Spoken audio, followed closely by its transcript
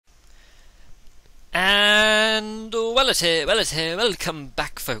And welcome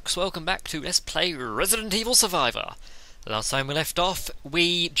back folks, welcome back to Let's Play Resident Evil Survivor. Last time we left off,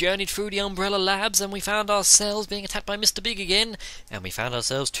 we journeyed through the Umbrella Labs and we found ourselves being attacked by Mr. Big again, and we found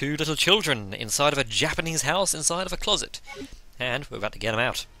ourselves two little children inside of a Japanese house inside of a closet. And we're about to get them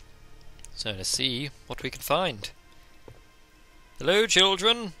out. So let's see what we can find. Hello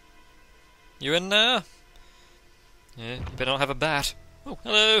children? You in there? Yeah, you better not have a bat. Oh,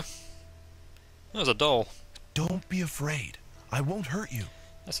 hello! There's a doll. Don't be afraid. I won't hurt you.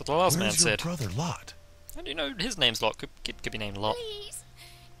 That's what the last man Where's your said. brother Lot? How do you know his name's Lot? Could be named Lot. Please,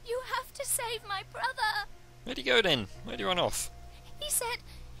 you have to save my brother. Where'd he go then? Where'd he run off? He said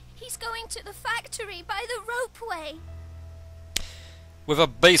he's going to the factory by the ropeway. With a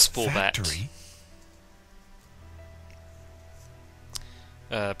baseball Factory?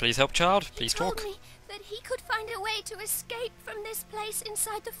 bat. Please help, child. Please He talk. told me that he could find a way to escape from this place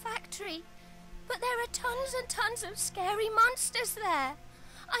inside the factory. But there are tons and tons of scary monsters there.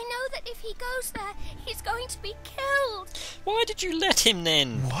 I know that if he goes there, he's going to be killed. Why did you let him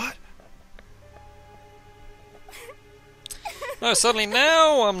then? What? Oh, suddenly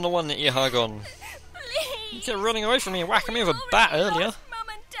now I'm the one that you hug on. Please. You kept running away from me and whacking me with a bat earlier. Mum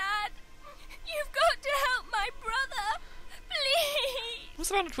and Dad, you've got to help my brother. Please. What's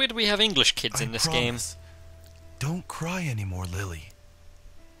the matter with we have English kids in this game? Promise. Don't cry anymore, Lily.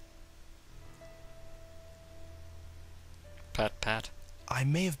 Pat, pat. I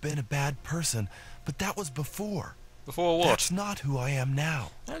may have been a bad person, but that was before. Before what? That's not who I am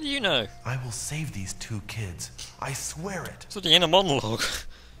now. How do you know? I will save these two kids. I swear it. It's the inner monologue.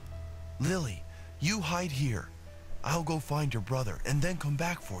 Lily, you hide here. I'll go find your brother and then come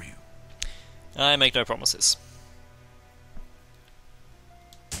back for you. I make no promises.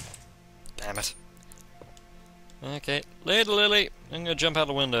 Damn it. Okay, later Lily. I'm gonna jump out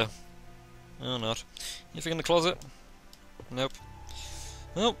the window. Oh, not. You think in the closet? Nope.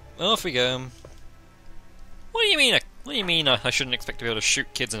 Oh, off we go. What do you mean? What do you mean? I shouldn't expect to be able to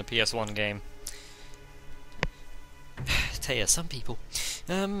shoot kids in a PS1 game. Tell you, some people.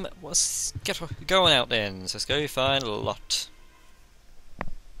 Let's get going out then. So let's go find Lot.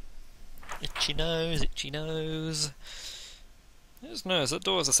 Itchy nose, itchy nose. There's no, that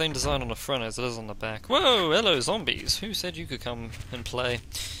door has the same design on the front as it is on the back. Whoa, hello zombies. Who said you could come and play?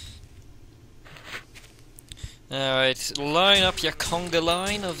 Alright, line up your conga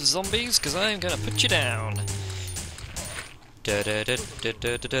line of zombies, because I'm gonna put you down.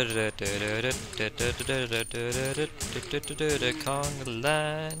 Conga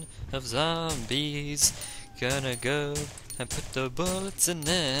line of zombies, gonna go and put the bullets in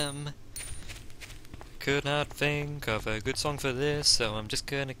them. Could not think of a good song for this, so I'm just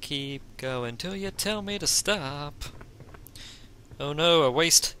gonna keep going till you tell me to stop. Oh no,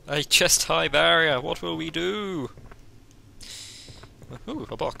 a chest-high barrier, what will we do? Ooh,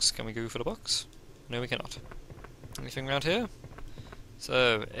 a box. Can we go for the box? No, we cannot. Anything around here?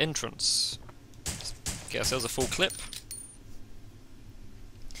 So, entrance. Let's get ourselves a full clip.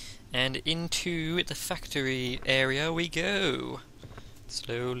 And into the factory area we go.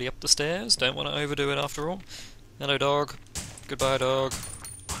 Slowly up the stairs, don't want to overdo it after all. Hello dog. Goodbye dog.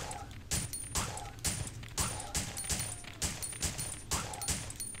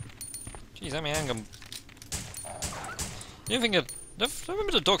 Jeez, let me hang 'em. You don't think I don't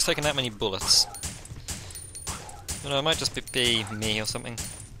remember the dog's taking that many bullets. No, it might just be me or something.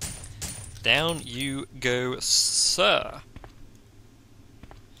 Down you go, sir.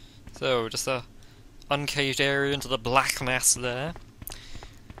 So, just a uncaged area into the blackness there.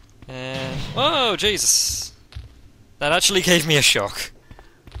 And oh Jesus! That actually gave me a shock.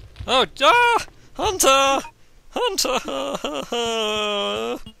 Oh, Hunter! Hunter!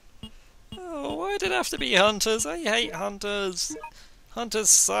 Oh, why did it have to be hunters? I hate hunters. Hunters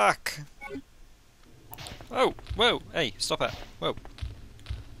suck. Oh, whoa! Hey, stop it! Whoa!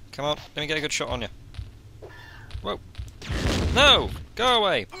 Come on, let me get a good shot on you. Whoa! No! Go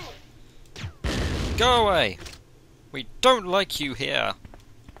away! Go away! We don't like you here.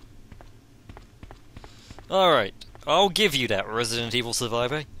 Alright, I'll give you that, Resident Evil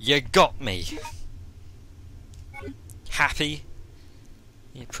Survivor. You got me. Happy?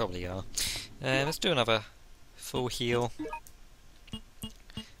 You probably are. Let's do another full heal.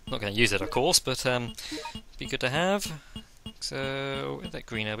 Not going to use it, of course, but be good to have. So, where'd that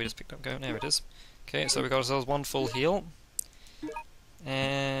green herb we just picked up go? There it is. Okay, so we got ourselves one full heal.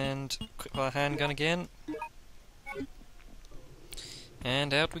 And quick our handgun again.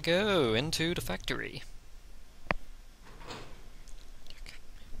 And out we go, into the factory.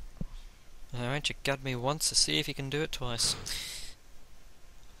 Alright, you got me once, to see if you can do it twice.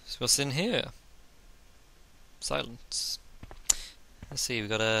 So what's in here? silence. Let's see, we've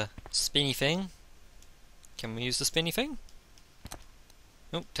got a spinny thing. Can we use the spinny thing?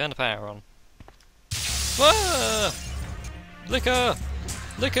 Oh, turn the power on. Whoa! Liquor!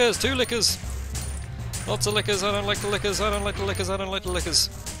 Liquors! 2 liquors! Lots of liquors, I don't like the liquors, I don't like the liquors, I don't like the liquors.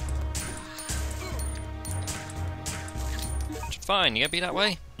 Fine, you gonna be that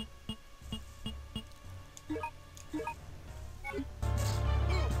way?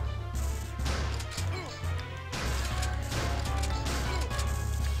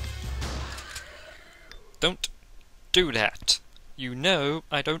 Don't do that. You know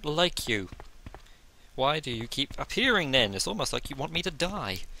I don't like you. Why do you keep appearing then? It's almost like you want me to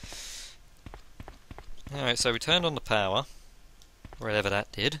die. Alright, so we turned on the power. Whatever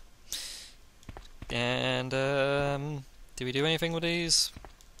that did. And, did we do anything with these?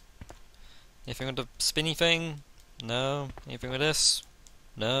 Anything with the spinny thing? No. Anything with this?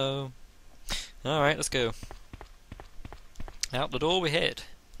 No. Alright, let's go. Out the door we head.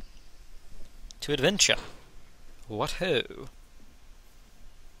 To adventure. What ho!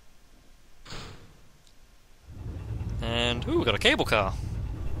 And, ooh, we got a cable car.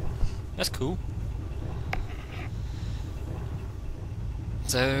 That's cool.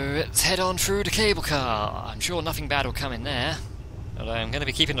 So, let's head on through the cable car. I'm sure nothing bad will come in there. But I'm going to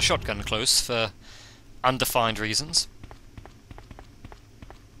be keeping the shotgun close for undefined reasons.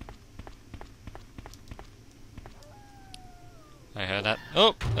 I heard that.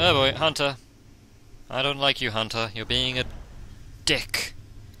 Oh boy, Hunter. I don't like you, Hunter. You're being a dick.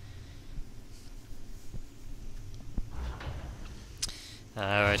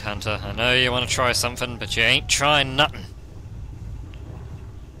 Alright, Hunter. I know you want to try something, but you ain't trying nothing.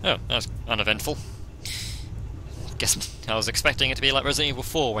 Oh, that's uneventful. Guess I was expecting it to be like Resident Evil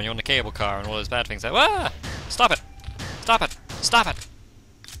 4 when you're on the cable car and all those bad things like, ah! Stop it! Stop it! Stop it!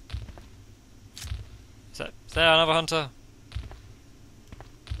 Is there another Hunter?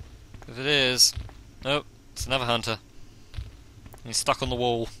 If it is... Nope, it's another Hunter. He's stuck on the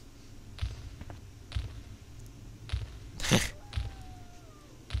wall.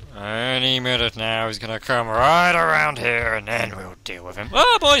 Any minute now he's gonna come right around here and then we'll deal with him.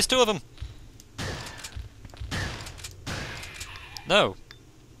 Oh boys, 2 of them! No.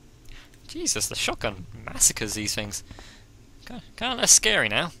 Jesus, the shotgun massacres these things. Kind of less scary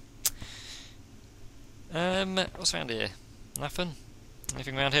now. What's around here? Nothing?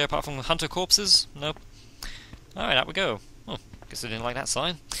 Anything around here apart from hunter corpses? Nope. Alright, out we go. Oh, guess I didn't like that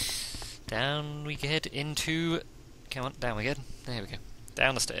sign. Down we get into... Come on, down we get. There we go.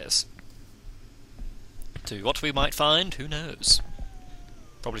 Down the stairs. To what we might find, who knows?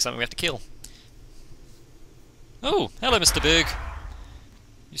 Probably something we have to kill. Oh, hello Mr. Big.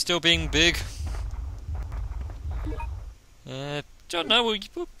 You still being big? Don't know, we'll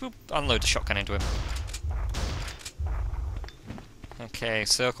unload the shotgun into him. Okay,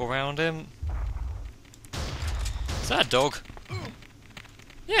 circle round him. Is that a dog?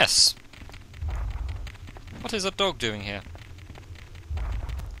 Yes! What is a dog doing here?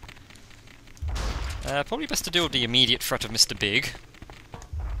 Probably best to deal with the immediate threat of Mr. Big.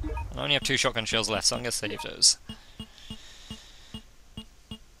 I only have 2 shotgun shells left, so I'm going to save those.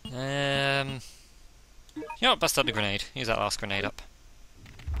 You know what, bust out the grenade. Use that last grenade up.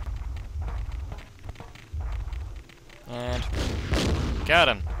 And... got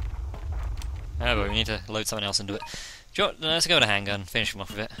him! Oh, but we need to load someone else into it. Sure, let's go with a handgun, finish him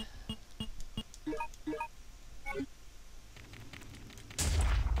off with it.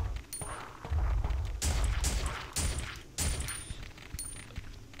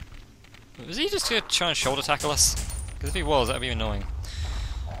 Was he just going to try and shoulder tackle us? Because if he was, that would be annoying.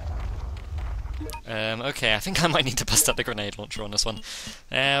 Okay, I think I might need to bust up the grenade launcher on this one.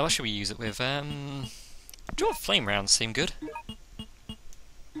 What should we use it with? Draw flame rounds seem good.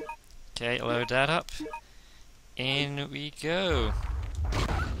 Okay, load that up. In we go. I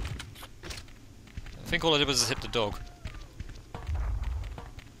think all I did was hit the dog.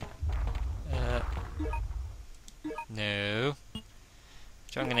 No.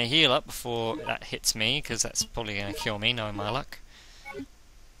 So I'm going to heal up before that hits me, because that's probably going to kill me, knowing my luck.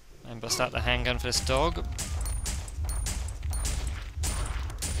 And bust out the handgun for this dog.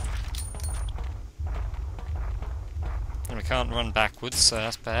 And we can't run backwards, so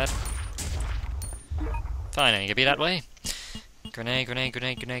that's bad. Fine, you can be that way. Grenade, grenade,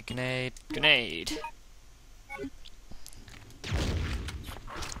 grenade, grenade, grenade, grenade.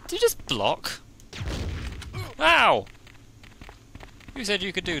 Did you just block? Ow! Who said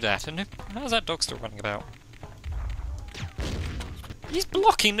you could do that? And how's that dog still running about? He's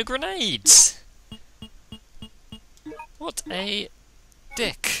blocking the grenades! What a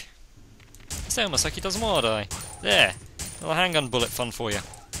dick. It's almost like he doesn't want to die. There! Little handgun bullet fun for you.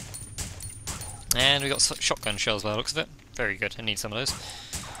 And we got shotgun shells by the looks of it. Very good, I need some of those.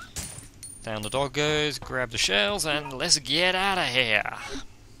 Down the dog goes, grab the shells, and let's get out of here!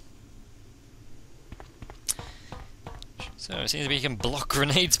 So it seems to be you can block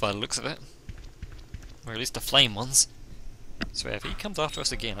grenades by the looks of it. Or at least the flame ones. So if he comes after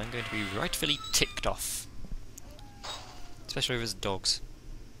us again, I'm going to be rightfully ticked off. Especially with his dogs.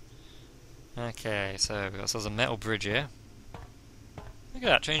 Okay, so we've got ourselves a metal bridge here. Look at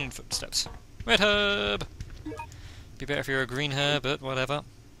that, changing footsteps. Red herb! Be better if you're a green herb, but whatever.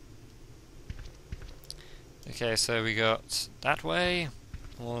 Okay, so we got that way,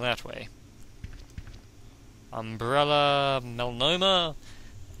 or that way. Umbrella, melanoma,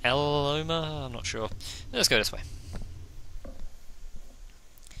 eloma, I'm not sure. Let's go this way.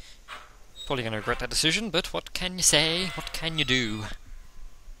 Probably going to regret that decision, but what can you say? What can you do?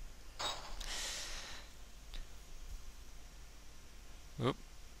 Oop.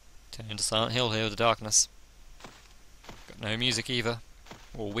 Turn into Silent Hill here with the darkness. Got no music either.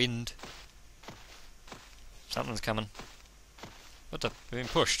 Or wind. Something's coming. What the? We're being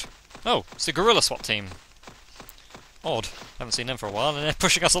pushed. Oh, it's the gorilla SWAT team. Odd. Haven't seen them for a while and they're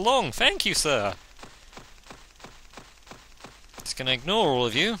pushing us along. Thank you, sir. Just gonna ignore all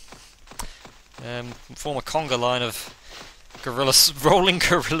of you. Form a conga line of gorillas, rolling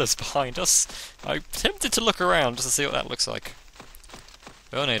gorillas behind us. I'm tempted to look around just to see what that looks like.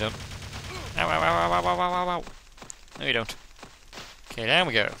 Oh no you don't. Ow, ow, ow, ow, ow, ow, ow, ow. No you don't. Okay, down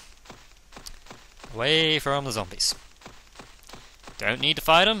we go. Away from the zombies. Don't need to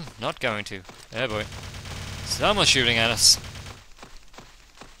fight them, not going to. Oh boy. Someone's shooting at us.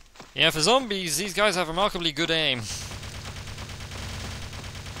 Yeah, for zombies, these guys have remarkably good aim.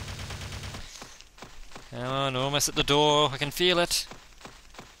 Come on, almost at the door, I can feel it.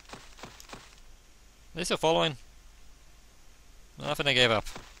 Are they still following? I think they gave up.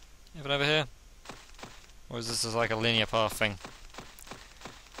 Anything over here? Or is this just like a linear path thing?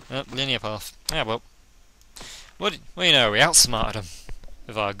 Oh, linear path. Ah, well. What do you know, we outsmarted them.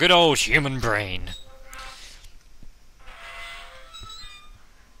 With our good old human brain.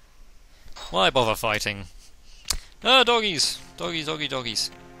 Why bother fighting? Ah, doggies! Doggies, doggy,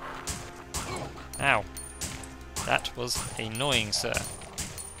 doggies. Ow. That was annoying, sir.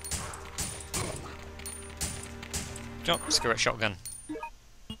 Jump, screw it, shotgun.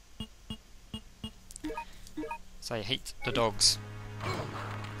 So I hate the dogs.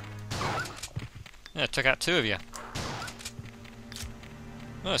 Yeah, took out 2 of you.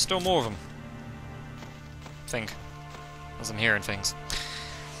 Oh, there's still more of them. Think. As I'm hearing things.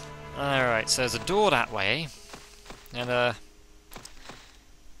 Alright, so there's a door that way. And a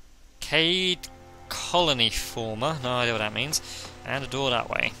Cade colony former, no idea what that means. And a door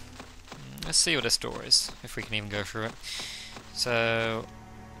that way. Let's see what this door is, if we can even go through it. So,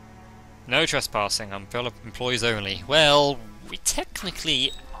 no trespassing, umbrella employees only. Well, we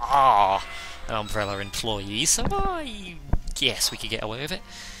technically are an umbrella employee, so I guess we could get away with it.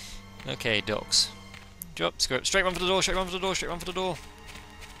 Okay, dogs. Drop, screw it. Straight run for the door, straight run for the door, straight run for the door.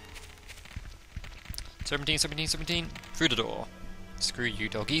 17, 17, 17. Through the door. Screw you,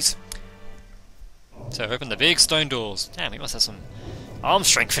 doggies. So, open the big stone doors. Damn, we must have some arm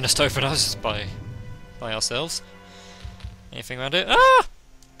strength in us to open us by ourselves. Anything around it? Ah!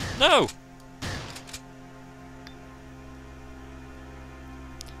 No!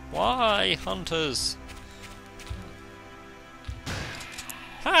 Why, hunters?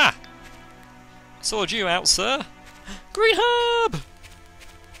 Ha! Sword you out, sir. Green herb!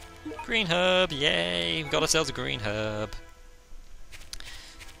 Green herb, yay! We've got ourselves a green herb.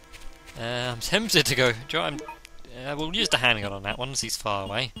 I'm tempted to go. We'll use the handgun on that one as he's far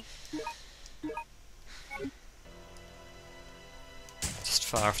away. Just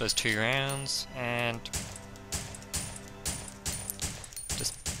fire off those 2 rounds and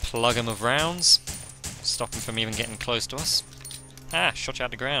just plug him with rounds. Stop him from even getting close to us. Ah, shot you out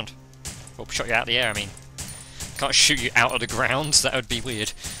of the ground. Well, shot you out of the air, I mean. Can't shoot you out of the ground, that would be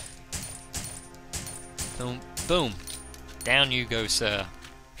weird. Boom, boom. Down you go, sir.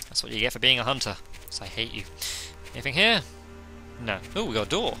 That's what you get for being a hunter. So I hate you. Anything here? No. Oh, we got a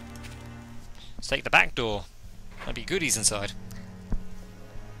door. Let's take the back door. There'll be goodies inside.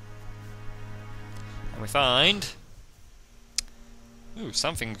 And we find... ooh,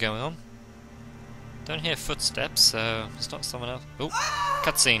 something going on. Don't hear footsteps, so it's not someone else. Oh,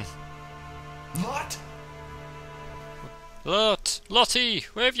 cutscene. Lottie!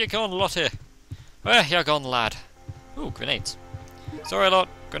 Where have you gone, Lottie? Where you gone, lad? Ooh, grenades. Sorry, Lot.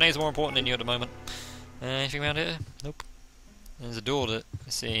 Grenades are more important than you at the moment. Anything around here? Nope. There's a door to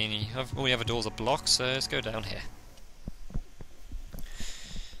see. All the other doors are blocked, so let's go down here.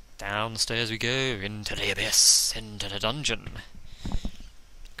 Downstairs we go, into the abyss, into the dungeon.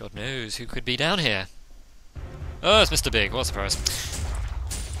 God knows who could be down here. Oh, it's Mr. Big, what a surprise.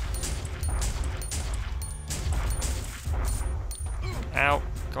 Ow,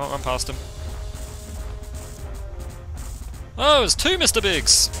 come on, run past him. Oh, it's 2 Mr.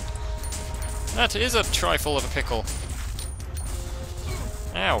 Bigs! That is a trifle of a pickle.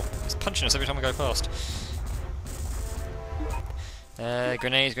 Ow, he's punching us every time we go past.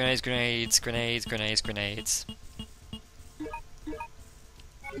 Grenades, grenades, grenades, grenades, grenades, grenades.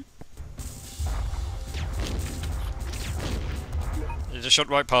 You just shot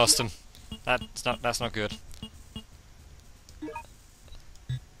right past him. That's not good.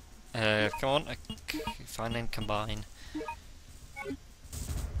 Come on, find and combine.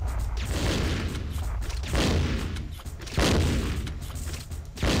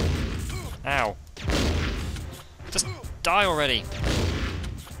 Ow. Just die already.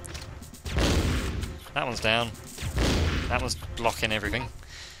 That one's down. That one's blocking everything.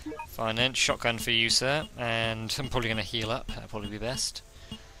 Fine then, shotgun for you, sir. And I'm probably going to heal up. That'll probably be best.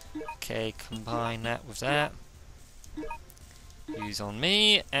 Okay, combine that with that. Use on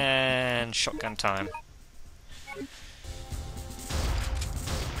me, and shotgun time.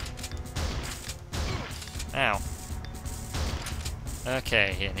 Ow.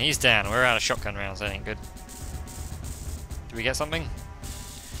 Okay, and he's down. We're out of shotgun rounds, that ain't good. Did we get something?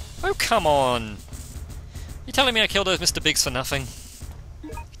 Oh, come on! You telling me I killed those Mr. Bigs for nothing?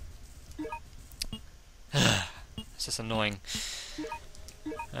 It's just annoying.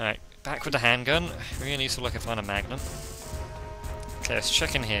 Alright, back with the handgun. Really useful if I can find a magnum. Okay, let's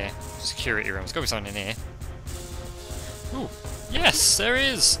check in here. Security room. There's got to be something in here. Ooh, yes, there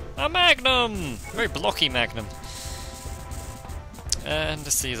is! A magnum! A very blocky magnum. And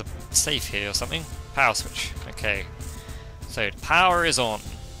let's see, there's a safe here or something. Power switch. Okay. So, the power is on.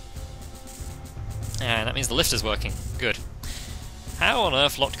 And that means the lift is working. Good. How on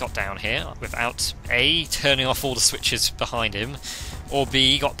earth Lot got down here without A, turning off all the switches behind him, or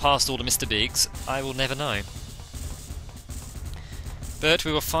B, got past all the Mr. Bigs, I will never know. But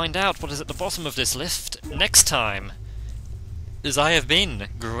we will find out what is at the bottom of this lift next time. As I have been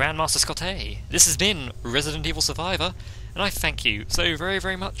Grandmaster Scott A. This has been Resident Evil Survivor, and I thank you so very,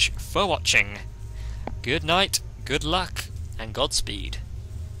 very much for watching. Good night, good luck, and Godspeed.